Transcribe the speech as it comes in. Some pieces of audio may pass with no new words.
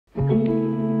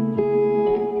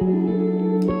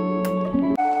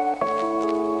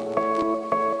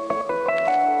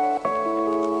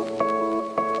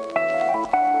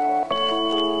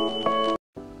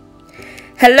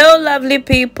Hello, lovely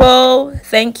people.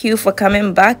 Thank you for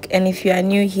coming back. And if you are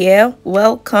new here,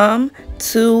 welcome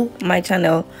to my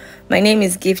channel. My name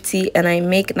is Gifty and I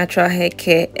make natural hair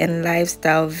care and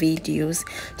lifestyle videos.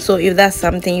 So if that's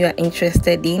something you are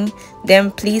interested in, then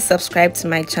please subscribe to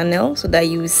my channel so that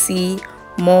you will see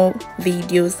more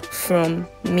videos from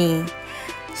me.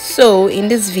 So in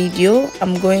this video,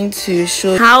 I'm going to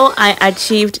show how I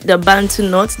achieved the Bantu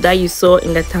knot that you saw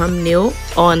in the thumbnail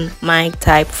on my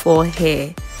type 4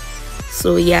 hair.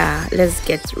 So yeah, let's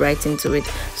get right into it.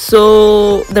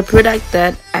 So the product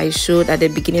that I showed at the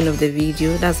beginning of the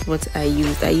video, that's what I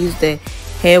used. I used the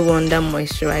Hair Wonder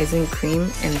moisturizing cream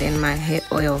and then my hair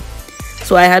oil.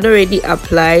 So I had already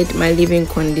applied my leave-in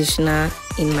conditioner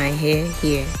in my hair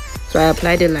here. So I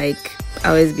applied it like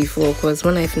hours before, because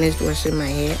when I finished washing my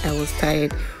hair I was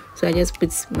tired, so I just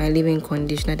put my leave-in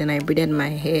conditioner, then I braided my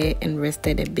hair and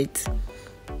rested a bit.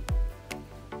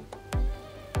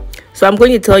 So I'm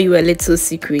going to tell you a little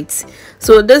secret.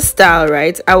 So this style,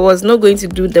 right, I was not going to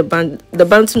do the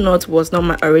Bantu knot. Was not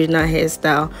my original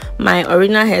hairstyle. My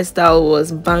original hairstyle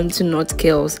was Bantu knot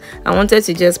curls. I wanted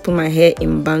to just put my hair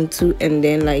in Bantu and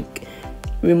then like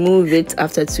remove it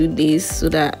after 2 days so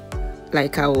that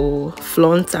like I will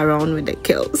flaunt around with the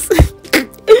curls.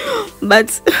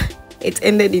 But it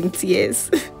ended in tears.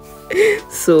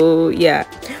 So yeah,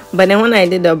 but then when I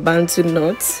did the Bantu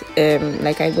knot,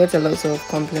 like I got a lot of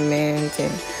compliments,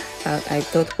 and I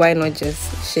thought, why not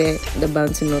just share the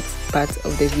Bantu knot part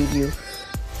of the video.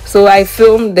 So I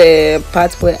filmed the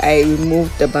part where I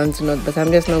removed the Bantu knot, but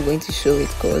I'm just not going to show it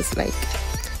because like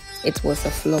it was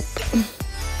a flop.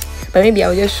 But maybe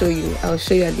I'll just show you. I'll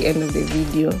show you at the end of the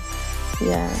video.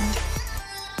 Yeah,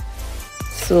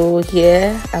 so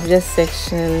here I've just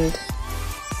sectioned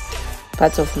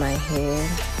part of my hair.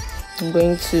 I'm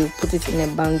going to put it in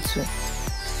a Bantu.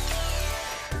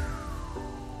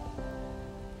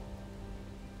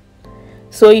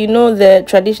 So you know the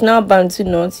traditional Bantu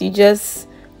knots, you just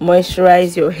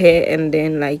moisturize your hair and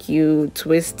then like you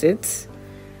twist it,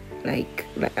 like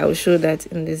I'll show that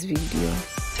in this video.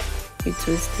 You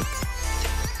twist it.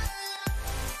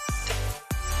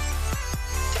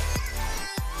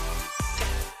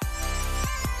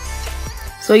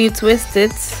 So you twist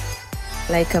it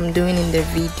like I'm doing in the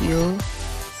video,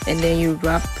 and then you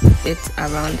wrap it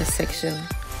around the section.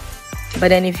 But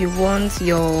then if you want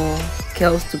your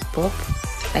curls to pop,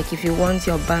 like if you want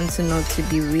your Bantu knot to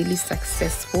be really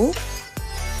successful,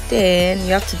 then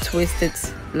you have to twist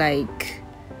it like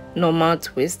normal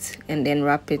twist and then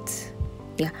wrap it.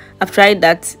 Yeah, I've tried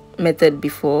that method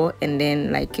before and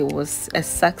then like it was a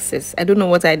success. I don't know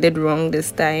what I did wrong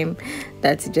this time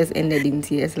that it just ended in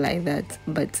tears like that,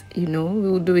 but you know,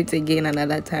 we'll do it again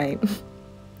another time.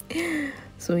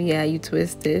 So yeah, you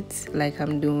twist it like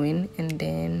I'm doing and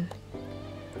then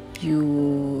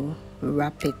you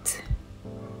wrap it.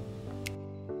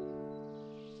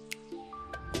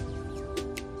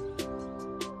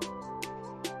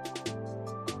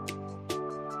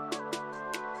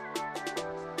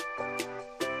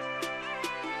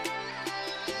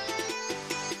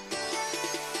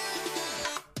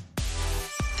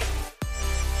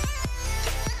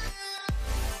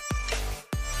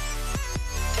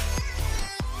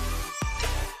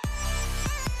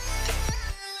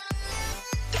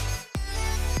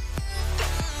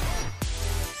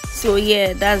 So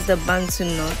yeah, that's the Bantu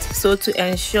knot. So to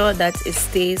ensure that it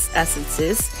stays as it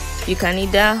is, you can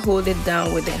either hold it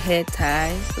down with a hair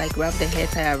tie, like wrap the hair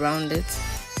tie around it,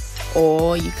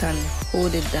 or you can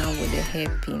hold it down with a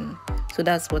hairpin. So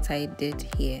that's what I did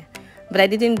here, but I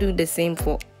didn't do the same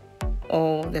for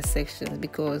all the sections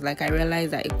because like I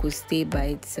realized that it could stay by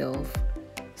itself,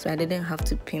 so I didn't have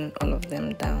to pin all of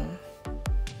them down.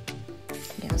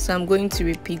 Yeah, so I'm going to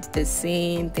repeat the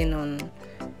same thing on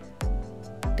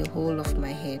the whole of my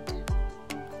head.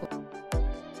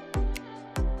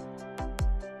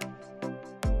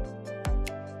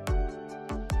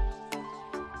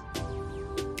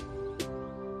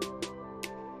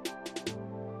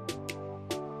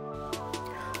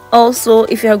 Also,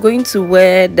 if you are going to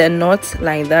wear the knot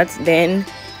like that, then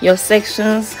your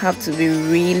sections have to be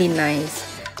really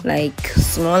nice, like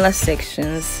smaller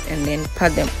sections, and then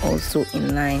pat them also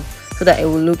in line so that it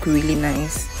will look really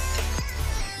nice.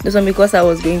 This one, because I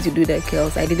was going to do the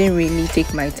curls, I didn't really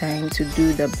take my time to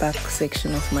do the back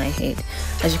section of my head.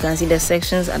 As you can see, the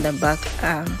sections at the back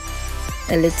are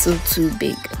a little too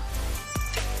big.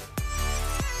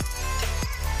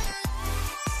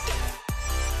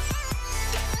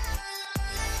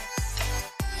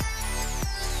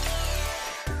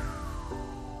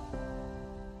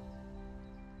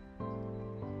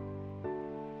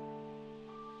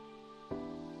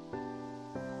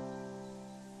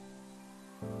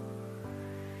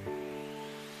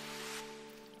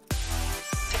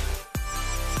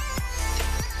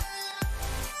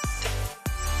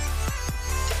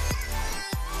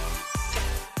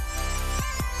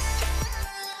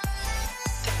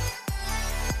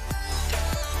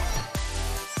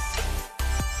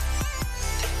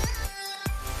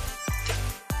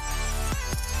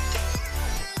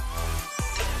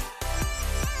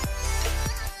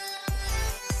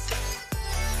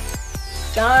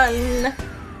 done.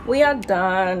 We are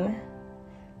done.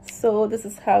 So this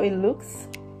is how it looks.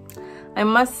 I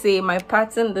must say my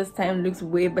pattern this time looks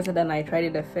way better than I tried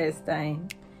it the first time.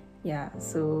 Yeah,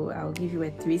 so I'll give you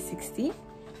a 360.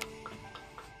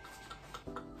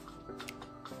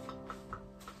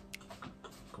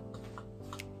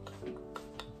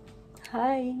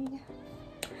 Hi.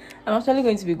 I'm actually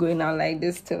going to be going out like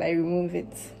this till I remove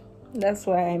it. That's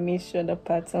why I made sure the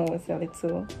pattern was a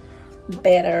little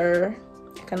better.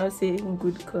 I cannot say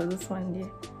good because this one there,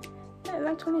 it's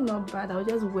actually not bad. I'll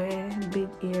just wear big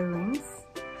earrings,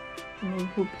 and then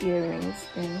hoop earrings,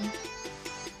 and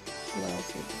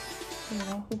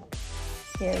hoop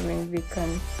earrings. They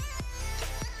can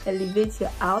elevate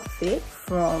your outfit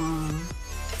from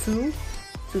 2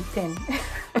 to 10.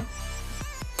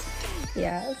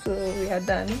 Yeah, so we are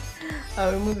done.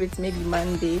 I'll remove it maybe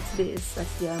Monday. Today is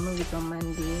Saturday. I'll remove it on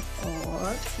Monday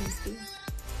or Tuesday.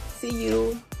 See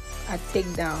you at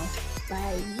takedown.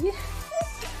 Bye.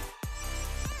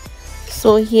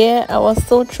 So here I was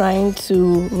still trying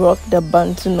to rock the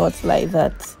Bantu knot like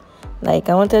that. Like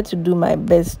I wanted to do my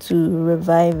best to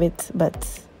revive it,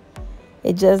 but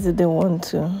it just didn't want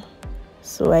to.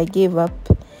 So I gave up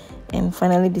and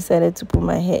finally decided to put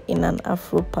my hair in an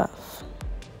afro puff.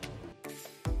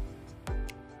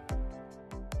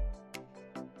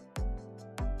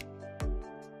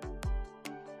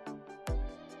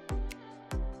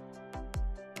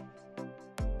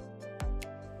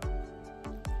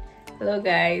 Hello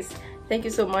guys, thank you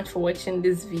so much for watching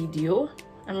this video.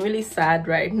 I'm really sad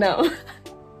right now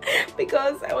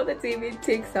because I wanted to even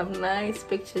take some nice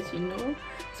pictures, you know,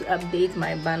 to update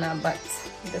my banner, but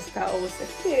the style was a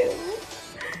fail.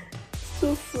 It's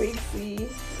too frizzy.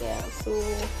 Yeah, so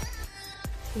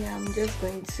yeah, I'm just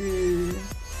going to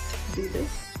do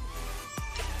this.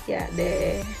 Yeah,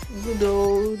 the good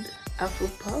old afro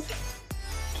puff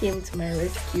came to my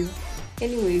rescue.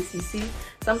 Anyways, you see,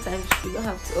 sometimes you don't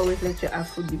have to always let your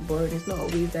afro be boring. It's not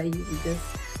always that you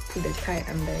just put the tie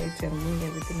under it and bring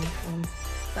everything in front.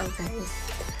 Sometimes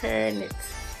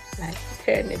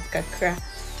turn it kakra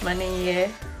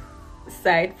money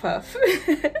side puff.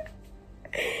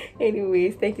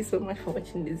 Anyways, thank you so much for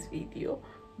watching this video.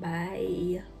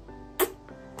 Bye.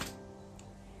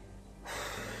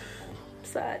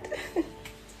 Sad.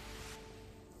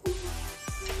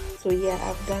 So yeah,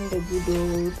 I've done the good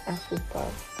old afro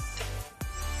puff.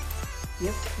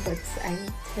 Yep, but I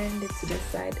turned it to the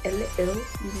side a little,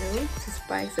 you know, to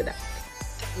spice it up.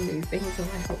 Anyways, thank you so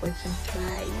much for watching.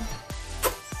 Bye.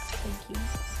 Thank you.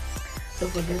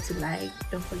 Don't forget to like,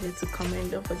 don't forget to comment,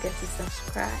 don't forget to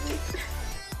subscribe.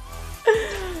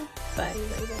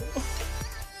 Bye.